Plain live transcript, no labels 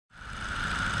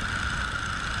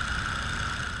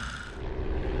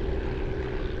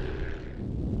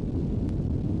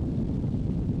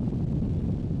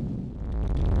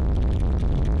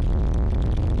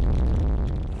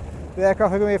The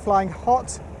aircraft are going to be flying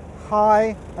hot,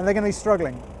 high, and they're going to be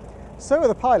struggling. So are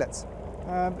the pilots.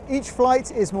 Each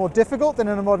flight is more difficult than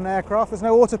in a modern aircraft. There's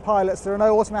no autopilots, there are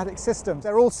no automatic systems.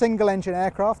 They're all single-engine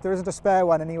aircraft. There isn't a spare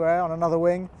one anywhere on another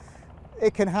wing.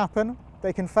 It can happen.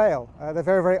 They can fail. They're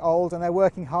very, very old and they're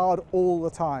working hard all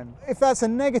the time. If that's a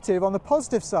negative, on the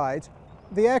positive side,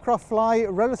 the aircraft fly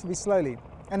relatively slowly,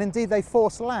 and indeed they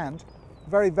force land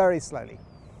very, very slowly.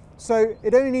 So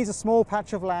it only needs a small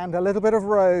patch of land, a little bit of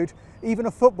road, even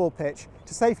a football pitch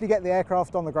to safely get the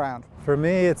aircraft on the ground. For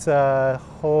me, it's a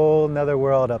whole nother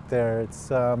world up there.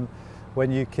 It's when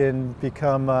you can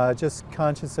become just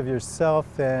conscious of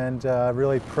yourself and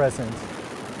really present.